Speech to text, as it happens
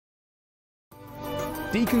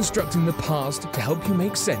deconstructing the past to help you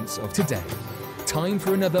make sense of today. Time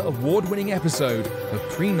for another award-winning episode of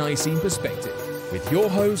Pre-Nicene Perspective with your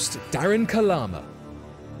host, Darren Kalama.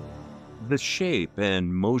 The shape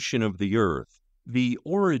and motion of the earth, the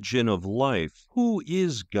origin of life, who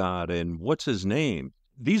is God and what's his name?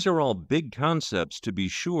 These are all big concepts to be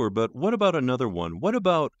sure, but what about another one? What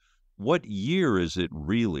about what year is it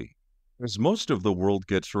really? As most of the world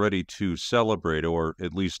gets ready to celebrate, or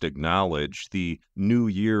at least acknowledge, the new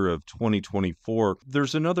year of 2024,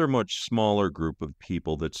 there's another much smaller group of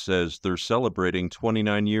people that says they're celebrating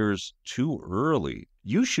 29 years too early.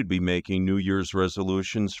 You should be making New Year's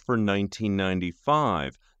resolutions for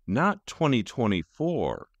 1995, not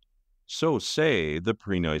 2024. So say the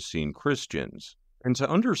pre-Nicene Christians. And to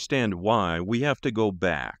understand why, we have to go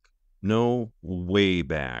back. No, way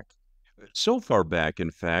back. So far back,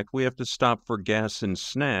 in fact, we have to stop for gas and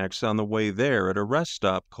snacks on the way there at a rest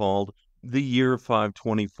stop called the year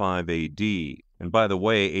 525 AD. And by the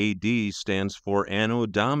way, AD stands for Anno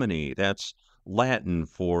Domini. That's Latin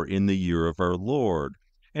for in the year of our Lord.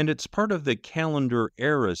 And it's part of the calendar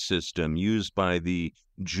era system used by the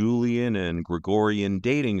Julian and Gregorian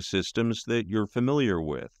dating systems that you're familiar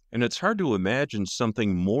with. And it's hard to imagine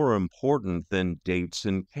something more important than dates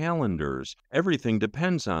and calendars. Everything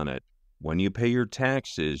depends on it. When you pay your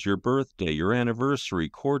taxes, your birthday, your anniversary,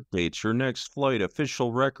 court dates, your next flight,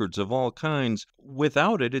 official records of all kinds.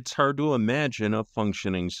 Without it, it's hard to imagine a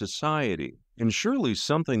functioning society. And surely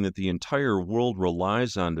something that the entire world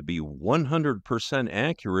relies on to be 100%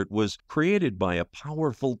 accurate was created by a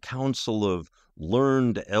powerful council of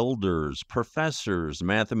learned elders, professors,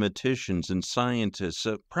 mathematicians, and scientists.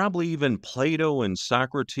 Probably even Plato and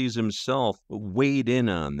Socrates himself weighed in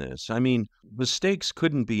on this. I mean, the stakes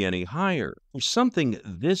couldn't be any higher. For something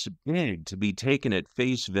this big to be taken at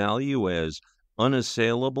face value as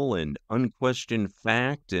unassailable and unquestioned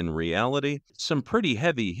fact and reality, some pretty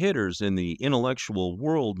heavy hitters in the intellectual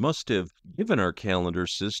world must have given our calendar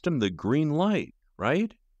system the green light,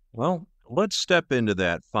 right? Well, let's step into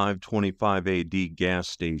that 525 AD gas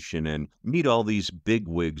station and meet all these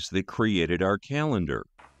bigwigs that created our calendar.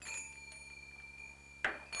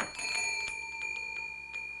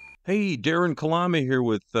 Hey, Darren Kalama here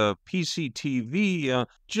with PCTV.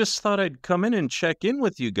 Just thought I'd come in and check in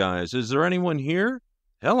with you guys. Is there anyone here?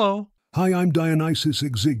 Hello. Hi, I'm Dionysus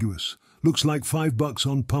Exiguous. Looks like $5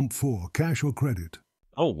 on pump 4, cash or credit?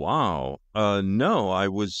 Oh, wow. No, I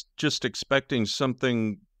was just expecting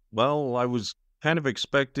something. Well, I was kind of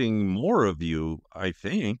expecting more of you, I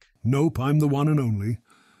think. Nope, I'm the one and only.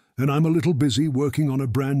 And I'm a little busy working on a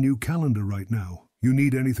brand new calendar right now. You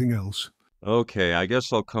need anything else? Okay, I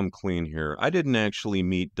guess I'll come clean here. I didn't actually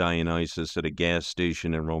meet Dionysus at a gas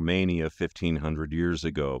station in Romania 1,500 years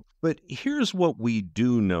ago. But here's what we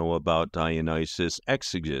do know about Dionysus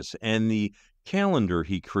Exiguous and the calendar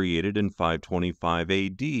he created in 525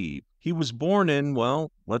 AD. He was born in,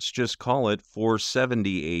 well, let's just call it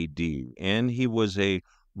 470 AD, and he was a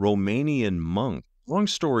Romanian monk. Long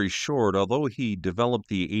story short, although he developed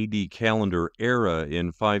the AD calendar era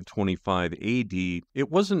in 525 AD, it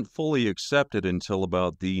wasn't fully accepted until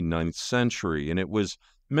about the 9th century, and it was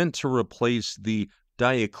meant to replace the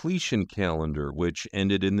Diocletian calendar, which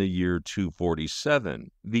ended in the year 247.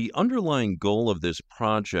 The underlying goal of this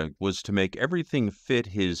project was to make everything fit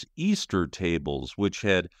his Easter tables, which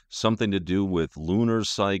had something to do with lunar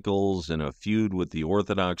cycles and a feud with the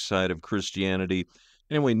Orthodox side of Christianity.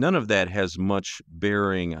 Anyway, none of that has much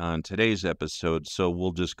bearing on today's episode, so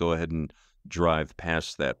we'll just go ahead and drive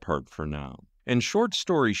past that part for now. And short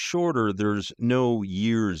story shorter, there's no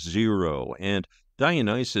year zero, and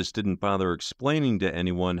Dionysus didn't bother explaining to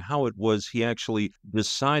anyone how it was he actually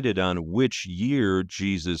decided on which year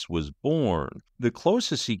Jesus was born. The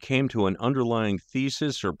closest he came to an underlying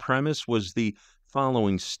thesis or premise was the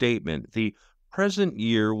following statement: the present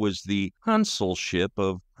year was the consulship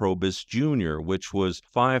of Probus Jr., which was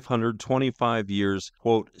 525 years,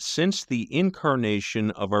 quote, since the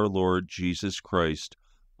incarnation of our Lord Jesus Christ,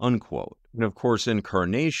 unquote. And of course,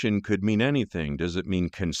 incarnation could mean anything. Does it mean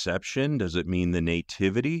conception? Does it mean the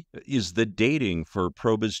nativity? Is the dating for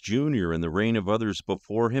Probus Jr. and the reign of others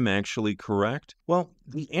before him actually correct? Well,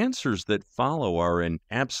 the answers that follow are an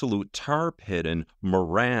absolute tar pit and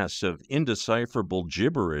morass of indecipherable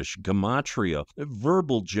gibberish, gematria,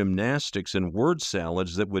 verbal gymnastics, and word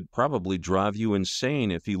salads that would probably drive you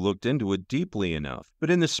insane if you looked into it deeply enough. But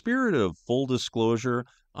in the spirit of full disclosure,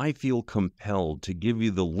 I feel compelled to give you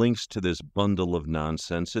the links to this bundle of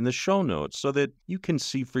nonsense in the show notes so that you can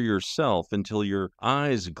see for yourself until your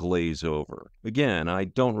eyes glaze over. Again, I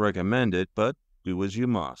don't recommend it, but do as you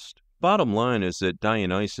must. Bottom line is that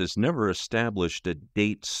Dionysus never established a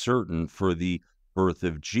date certain for the birth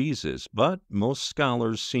of Jesus, but most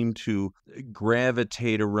scholars seem to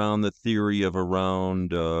gravitate around the theory of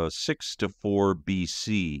around 6 to 4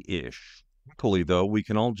 BC-ish. Luckily, though, we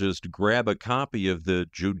can all just grab a copy of the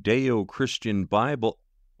Judeo-Christian Bible,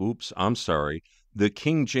 the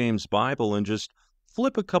King James Bible, and just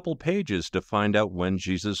flip a couple pages to find out when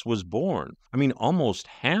Jesus was born. I mean, almost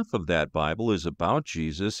half of that Bible is about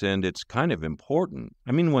Jesus, and it's kind of important.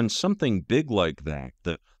 I mean, when something big like that,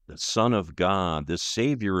 the Son of God, the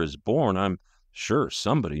Savior is born, I'm sure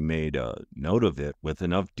somebody made a note of it with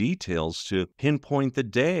enough details to pinpoint the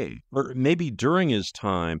day. Or maybe during his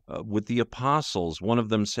time with the apostles, one of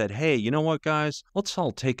them said, hey, you know what, guys? Let's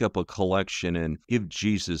all take up a collection and give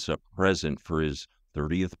Jesus a present for his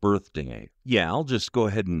 30th birthday. Yeah, I'll just go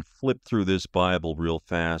ahead and flip through this Bible real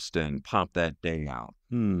fast and pop that day out.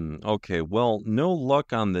 Okay, well, no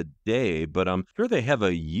luck on the day, but I'm sure they have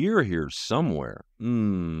a year here somewhere.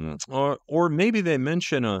 Or maybe they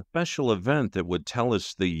mention a special event that would tell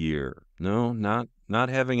us the year. No, not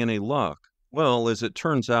having any luck. Well, as it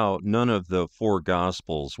turns out, none of the 4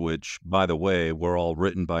 Gospels, which, by the way, were all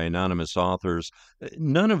written by anonymous authors,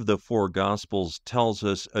 none of the 4 Gospels tells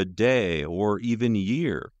us a day or even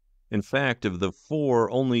year. In fact, of the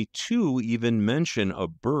 4, only 2 even mention a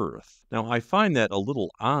birth. Now, I find that a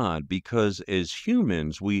little odd because as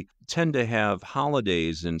humans, we tend to have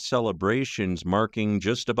holidays and celebrations marking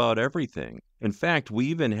just about everything. In fact, we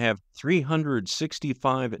even have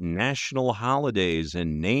 365 national holidays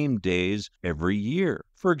and name days every year.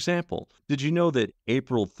 For example, did you know that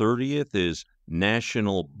April 30th is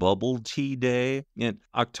National Bubble Tea Day and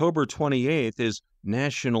October 28th is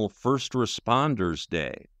National First Responders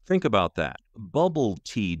Day? Think about that. Bubble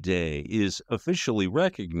Tea Day is officially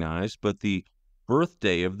recognized, but the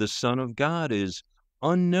birthday of the Son of God is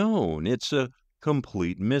unknown. It's a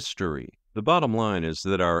complete mystery. The bottom line is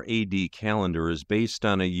that our AD calendar is based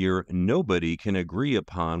on a year nobody can agree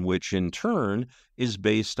upon, which in turn is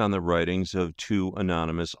based on the writings of 2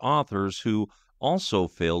 anonymous authors who also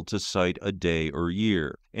failed to cite a day or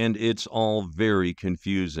year. And it's all very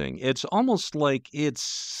confusing. It's almost like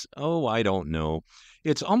it's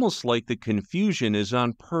almost like the confusion is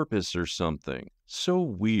on purpose or something. So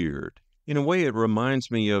weird. In a way, it reminds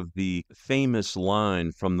me of the famous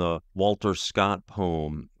line from the Walter Scott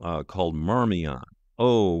poem called Marmion.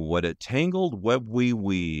 Oh, what a tangled web we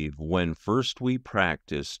weave when first we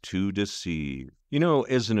practice to deceive. You know,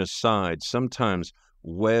 as an aside, sometimes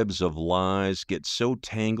webs of lies get so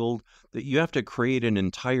tangled that you have to create an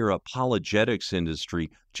entire apologetics industry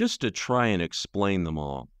just to try and explain them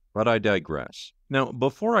all. But I digress. Now,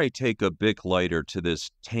 before I take a bit lighter to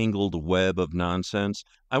this tangled web of nonsense,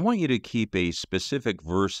 I want you to keep a specific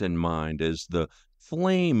verse in mind as the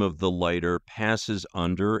flame of the lighter passes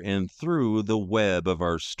under and through the web of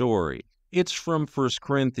our story. It's from 1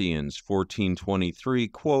 Corinthians 14:23,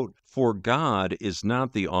 quote, "For God is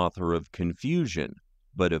not the author of confusion,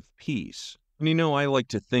 but of peace." And you know, I like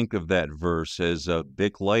to think of that verse as a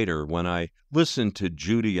bit lighter when I listen to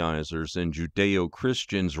Judaizers and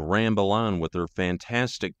Judeo-Christians ramble on with their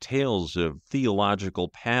fantastic tales of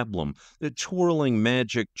theological pablum, twirling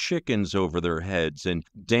magic chickens over their heads and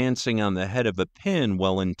dancing on the head of a pin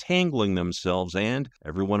while entangling themselves and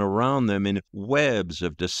everyone around them in webs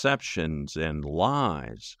of deceptions and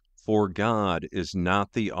lies. For God is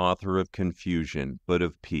not the author of confusion, but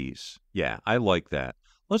of peace. Yeah, I like that.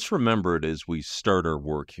 Let's remember it as we start our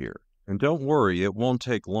work here. And don't worry, it won't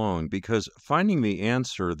take long, because finding the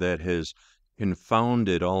answer that has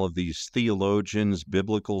confounded all of these theologians,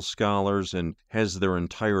 biblical scholars, and has their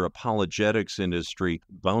entire apologetics industry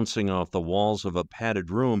bouncing off the walls of a padded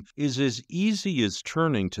room is as easy as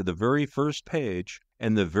turning to the very first page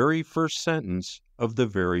and the very first sentence of the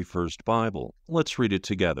very first Bible. Let's read it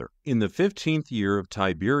together. In the 15th year of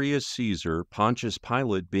Tiberius Caesar, Pontius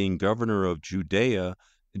Pilate being governor of Judea,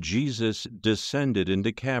 Jesus descended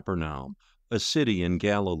into Capernaum, a city in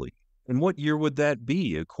Galilee. And what year would that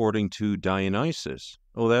be, according to Dionysus?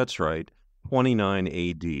 Oh, that's right, 29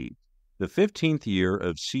 AD. The 15th year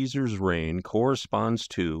of Caesar's reign corresponds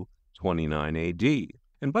to 29 AD.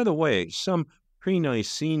 And by the way, some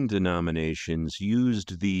Pre-Nicene denominations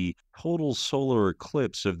used the total solar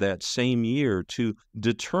eclipse of that same year to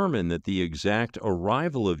determine that the exact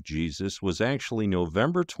arrival of Jesus was actually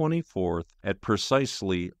November 24th at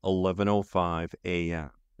precisely 11:05 a.m.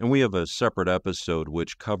 And we have a separate episode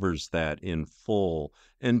which covers that in full.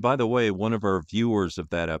 And by the way, one of our viewers of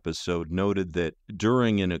that episode noted that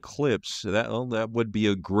during an eclipse, that would be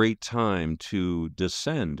a great time to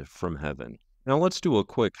descend from heaven. Now, let's do a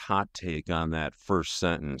quick hot take on that first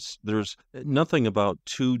sentence. There's nothing about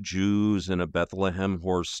two Jews in a Bethlehem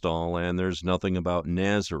horse stall, and there's nothing about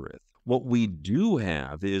Nazareth. What we do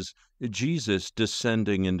have is Jesus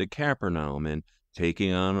descending into Capernaum and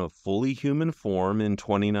taking on a fully human form in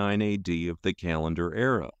 29 AD of the calendar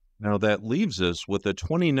era. Now, that leaves us with a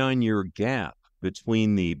 29-year gap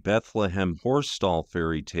between the Bethlehem horse stall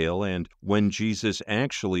fairy tale and when Jesus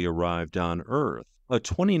actually arrived on earth. A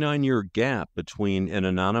 29-year gap between an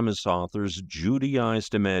anonymous author's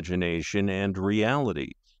Judaized imagination and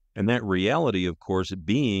reality. And that reality, of course,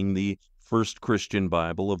 being the first Christian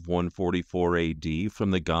Bible of 144 AD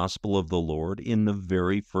from the Gospel of the Lord in the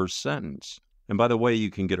very first sentence. And by the way, you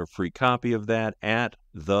can get a free copy of that at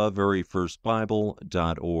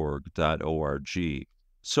theveryfirstbible.org.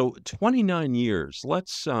 So 29 years,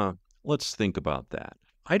 let's think about that.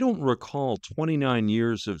 I don't recall 29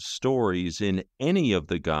 years of stories in any of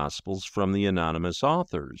the Gospels from the anonymous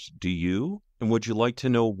authors. Do you? And would you like to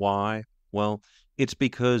know why? Well, it's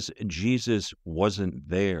because Jesus wasn't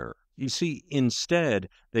there. You see, instead,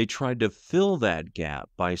 they tried to fill that gap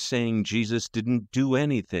by saying Jesus didn't do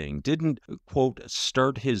anything, didn't, quote,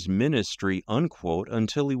 start his ministry, unquote,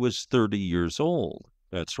 until he was 30 years old.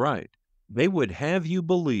 That's right. They would have you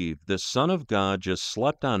believe the Son of God just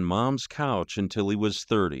slept on Mom's couch until he was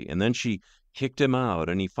 30, and then she kicked him out,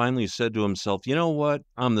 and he finally said to himself, you know what,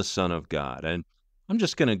 I'm the Son of God, and I'm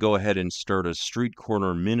just going to go ahead and start a street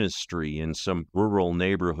corner ministry in some rural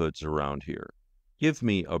neighborhoods around here. Give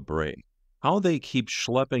me a break. How they keep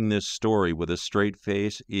schlepping this story with a straight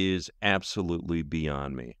face is absolutely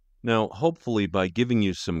beyond me. Now, hopefully by giving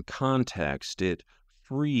you some context, it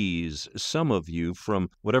frees some of you from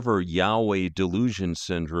whatever Yahweh delusion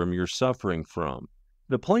syndrome you're suffering from.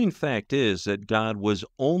 The plain fact is that God was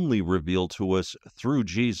only revealed to us through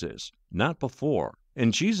Jesus, not before.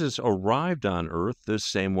 And Jesus arrived on earth the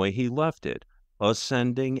same way he left it,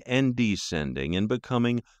 ascending and descending and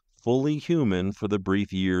becoming fully human for the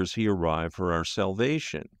brief years he arrived for our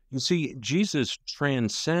salvation. You see, Jesus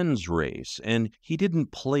transcends race, and he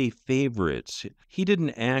didn't play favorites. He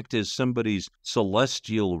didn't act as somebody's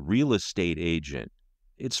celestial real estate agent.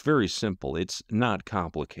 It's very simple. It's not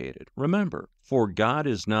complicated. Remember, for God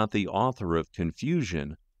is not the author of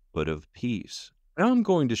confusion, but of peace. Now I'm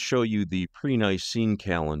going to show you the Pre-Nicene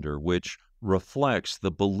Calendar, which reflects the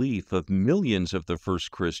belief of millions of the first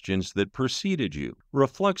Christians that preceded you,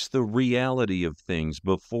 reflects the reality of things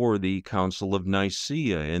before the Council of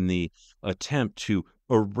Nicaea and the attempt to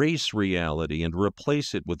erase reality and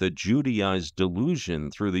replace it with a Judaized delusion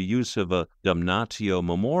through the use of a damnatio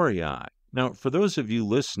memoriae. Now, for those of you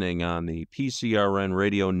listening on the PCRN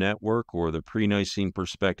radio network or the Pre-Nicene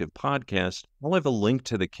Perspective podcast, I'll have a link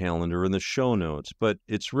to the calendar in the show notes, but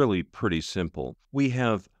it's really pretty simple. We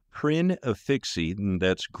have Prin affixi, and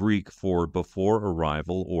that's Greek for before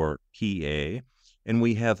arrival, or PA, and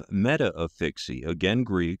we have meta affixi, again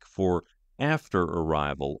Greek, for after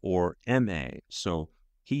arrival, or MA, so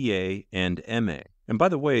PA and MA. And by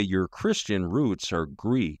the way, your Christian roots are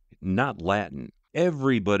Greek, not Latin.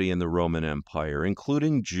 Everybody in the Roman Empire,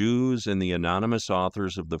 including Jews and the anonymous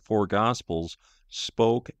authors of the four Gospels,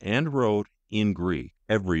 spoke and wrote in Greek.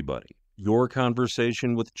 Everybody. Your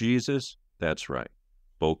conversation with Jesus? That's right.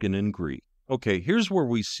 Spoken in Greek. Okay, here's where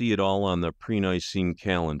we see it all on the Pre-Nicene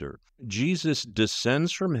calendar. Jesus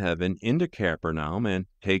descends from heaven into Capernaum and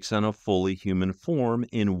takes on a fully human form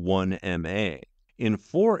in 1 MA. In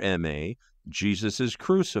 4 MA, Jesus is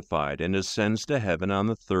crucified and ascends to heaven on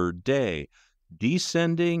the third day,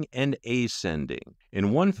 descending and ascending.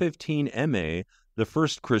 In 115 MA, the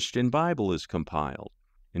first Christian Bible is compiled.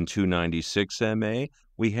 In 296 MA,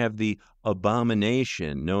 we have the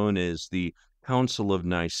abomination known as the Council of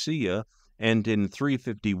Nicaea, and in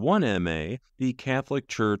 351 MA, the Catholic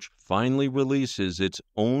Church finally releases its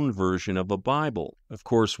own version of a Bible, of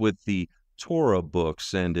course with the Torah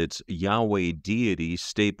books and its Yahweh deity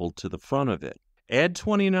stapled to the front of it. Add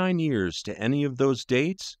 29 years to any of those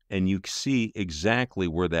dates, and you see exactly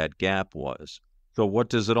where that gap was. So what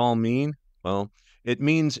does it all mean? Well, it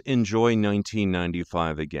means enjoy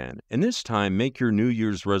 1995 again, and this time make your New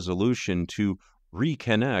Year's resolution to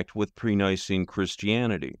reconnect with pre-Nicene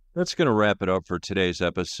Christianity. That's going to wrap it up for today's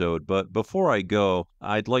episode, but before I go,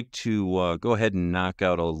 I'd like to go ahead and knock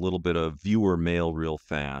out a little bit of viewer mail real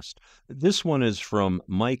fast. This one is from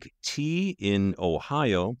Mike T. in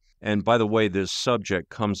Ohio, and by the way, this subject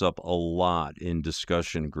comes up a lot in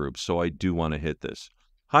discussion groups, so I do want to hit this.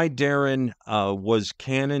 Hi, Darren. Was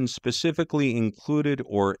canon specifically included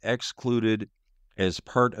or excluded as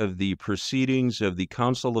part of the proceedings of the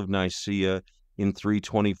Council of Nicaea in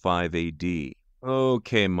 325 AD?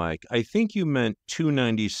 Okay, Mike, I think you meant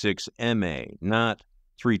 296 MA, not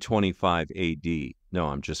 325 AD. No,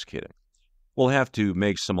 I'm just kidding. We'll have to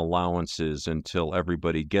make some allowances until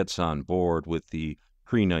everybody gets on board with the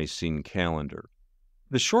Pre-Nicene calendar.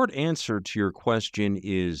 The short answer to your question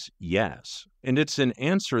is yes. And it's an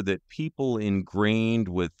answer that people ingrained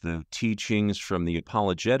with the teachings from the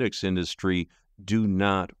apologetics industry do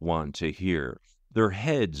not want to hear. Their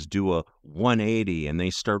heads do a 180 and they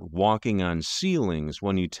start walking on ceilings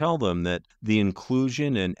when you tell them that the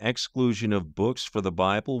inclusion and exclusion of books for the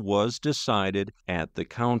Bible was decided at the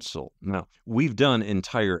council. Now, we've done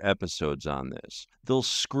entire episodes on this. They'll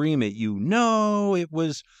scream at you, no, it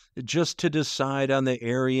was just to decide on the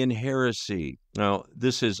Arian heresy. Now,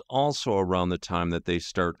 this is also around the time that they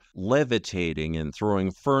start levitating and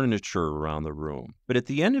throwing furniture around the room. But at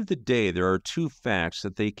the end of the day, there are two facts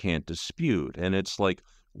that they can't dispute, and it's like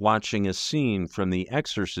watching a scene from the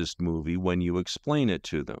Exorcist movie when you explain it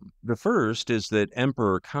to them. The first is that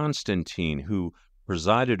Emperor Constantine, who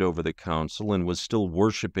presided over the council and was still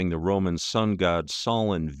worshiping the Roman sun god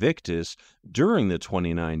Sol Invictus during the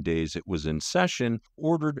 29 days it was in session,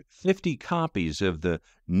 ordered 50 copies of the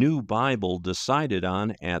new Bible decided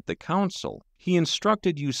on at the council. He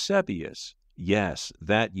instructed Eusebius, yes,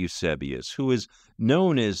 that Eusebius, who is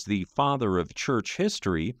known as the father of church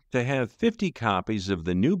history, to have 50 copies of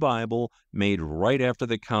the new Bible made right after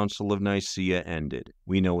the Council of Nicaea ended.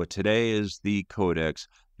 We know it today as the Codex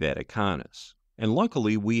Vaticanus. And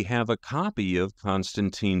luckily, we have a copy of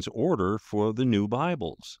Constantine's order for the new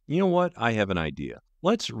Bibles. You know what? I have an idea.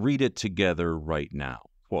 Let's read it together right now.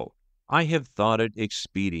 Quote, I have thought it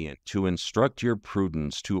expedient to instruct your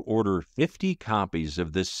prudence to order 50 copies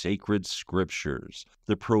of the sacred scriptures,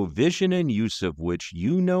 the provision and use of which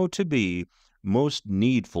you know to be most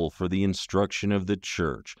needful for the instruction of the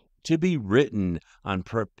church, to be written on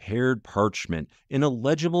prepared parchment in a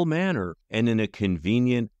legible manner and in a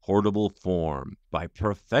convenient, portable form by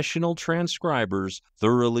professional transcribers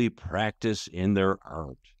thoroughly practiced in their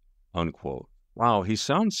art. Unquote. Wow, he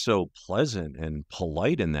sounds so pleasant and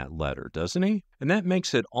polite in that letter, doesn't he? And that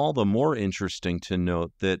makes it all the more interesting to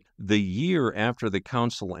note that the year after the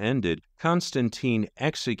council ended, Constantine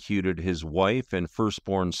executed his wife and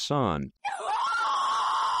firstborn son.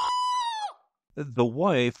 The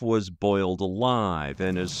wife was boiled alive,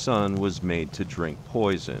 and his son was made to drink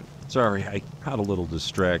poison. Sorry, I got a little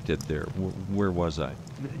distracted there. Where was I?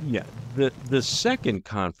 Yeah, the second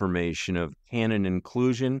confirmation of canon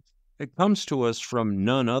inclusion, it comes to us from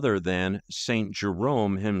none other than Saint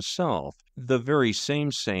Jerome himself, the very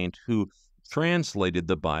same saint who translated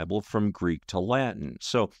the Bible from Greek to Latin.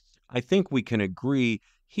 So I think we can agree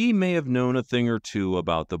he may have known a thing or two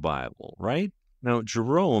about the Bible, right? Now,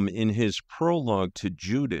 Jerome, in his prologue to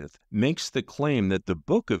Judith, makes the claim that the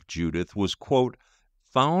book of Judith was, quote,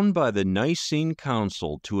 found by the Nicene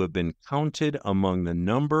Council to have been counted among the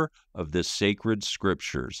number of the sacred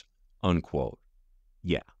scriptures, unquote.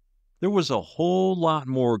 Yeah, there was a whole lot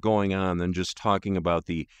more going on than just talking about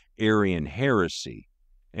the Arian heresy,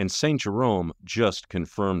 and St. Jerome just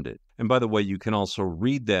confirmed it. And by the way, you can also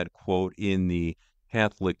read that quote in the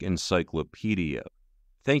Catholic Encyclopedia.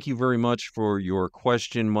 Thank you very much for your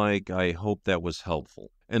question, Mike. I hope that was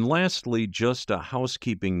helpful. And lastly, just a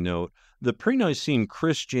housekeeping note, the Pre-Nicene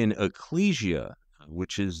Christian Ecclesia,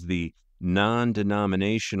 which is the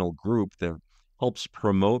non-denominational group that helps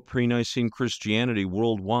promote Pre-Nicene Christianity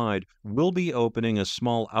worldwide, will be opening a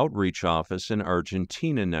small outreach office in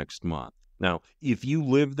Argentina next month. Now, if you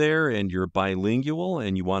live there and you're bilingual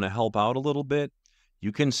and you want to help out a little bit,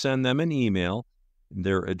 you can send them an email.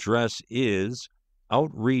 Their address is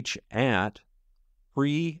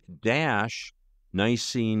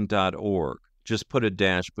outreach@pre-nicene.org. Just put a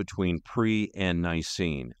dash between pre and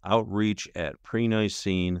Nicene.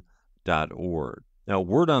 Outreach@pre-nicene.org. Now,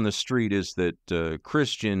 word on the street is that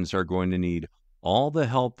Christians are going to need all the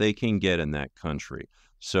help they can get in that country.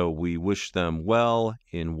 So we wish them well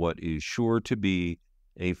in what is sure to be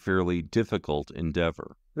a fairly difficult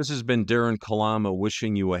endeavor. This has been Darren Kalama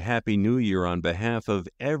wishing you a Happy New Year on behalf of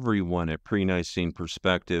everyone at Pre-Nicene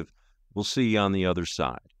Perspective. We'll see you on the other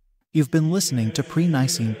side. You've been listening to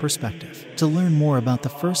Pre-Nicene Perspective. To learn more about the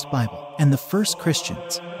First Bible and the first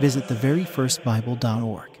Christians, visit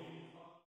theveryfirstbible.org.